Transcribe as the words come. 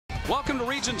Welcome to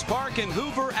Regions Park in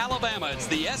Hoover, Alabama. It's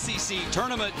the SEC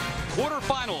Tournament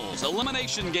quarterfinals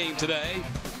elimination game today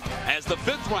as the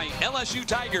 5th-ranked LSU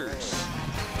Tigers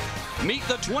meet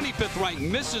the 25th-ranked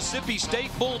Mississippi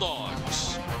State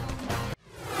Bulldogs.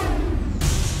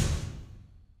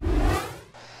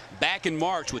 Back in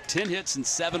March with 10 hits and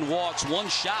 7 walks, one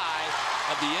shy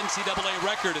of the NCAA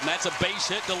record, and that's a base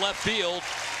hit to left field.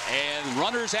 And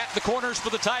runners at the corners for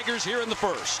the Tigers here in the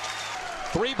first.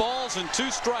 3 balls and 2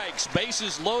 strikes.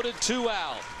 Bases loaded, 2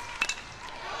 out.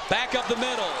 Back up the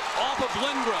middle, off of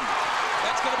Lindgren.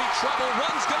 That's going to be trouble.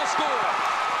 Run's going to score.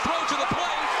 Throw to the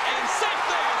plate, and safe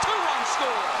there. 2-run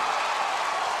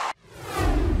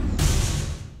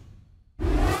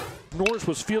score. Norris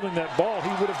was fielding that ball, he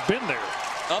would have been there.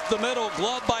 Up the middle,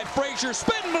 glove by Frazier.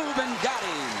 Spin move and got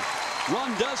him.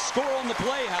 Run does score on the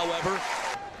play, however.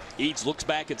 Eads looks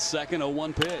back at second,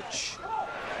 0-1 pitch.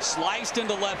 Sliced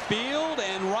into left field,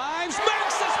 and Rimes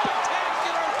makes a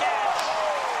spectacular catch.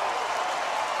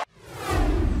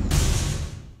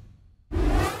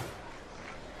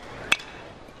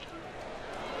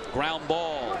 Ground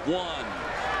ball, 1,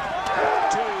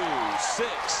 2,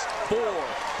 6, 4,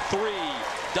 3,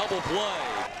 double play.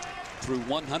 Through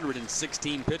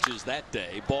 116 pitches that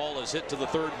day. Ball is hit to the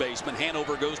third baseman.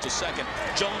 Hanover goes to second.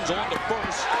 Jones on to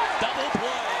first. Double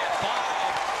play at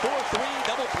 5, 4-3,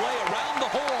 double play around the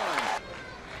horn.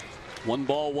 1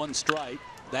 ball, 1 strike.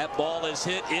 That ball is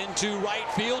hit into right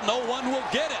field. No one will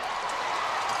get it.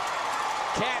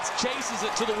 Katz chases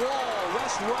it to the wall.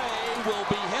 Wes Ray will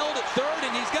be held at third,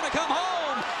 and he's going to come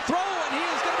home. Throw, and he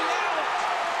is going to be out.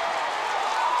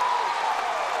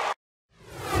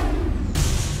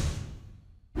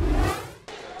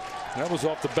 That was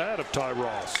off the bat of Ty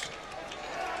Ross.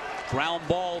 Ground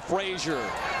ball, Frazier.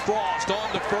 Frost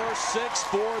on to first,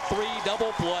 6-4-3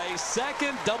 double play.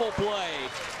 Second double play.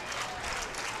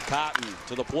 Cotton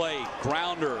to the plate.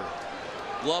 Grounder.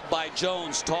 Glove by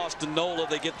Jones. Tossed to Nola.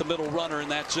 They get the middle runner,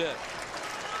 and that's it.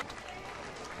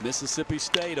 Mississippi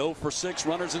State 0 for 6.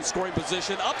 Runners in scoring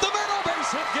position. Up the middle.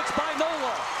 Base hit gets by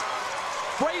Nola.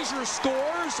 Frazier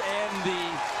scores, and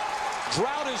the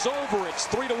drought is over. It's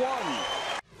 3-1.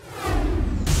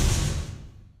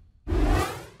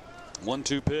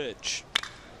 1-2 pitch.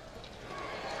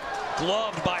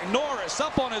 Gloved by Norris,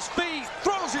 up on his feet,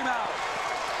 throws him out.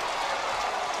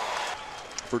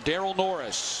 For Darrell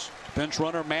Norris, pinch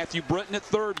runner Matthew Britton at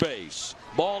third base.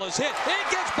 Ball is hit. It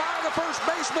gets by the first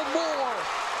baseman Moore.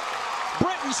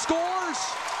 Britton scores.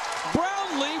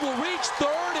 Brownlee will reach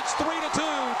third. It's 3-2.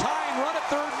 Tying run at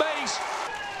third base.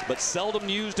 But seldom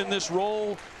used in this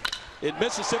role in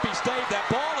Mississippi State. That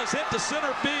ball is hit to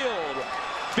center field.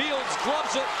 Fields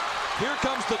gloves it. Here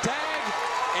comes the tag,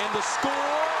 and the score,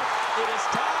 it is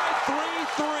tied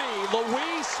 3-3.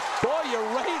 Luis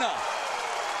Boyarena.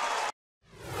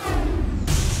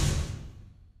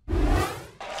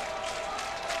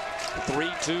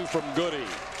 (3-2) from Goody.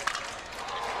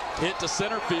 Hit to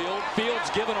center field. Fields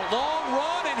given a long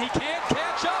run, and he can't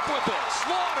catch up with it.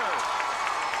 Slaughter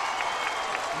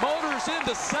motors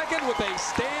into second with a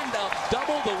stand-up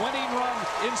double, the winning run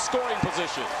in scoring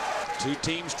position. 2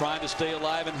 teams trying to stay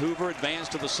alive in Hoover, advance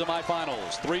to the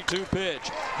semifinals. 3-2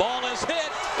 pitch. Ball is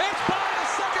hit. It's by the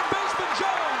second base.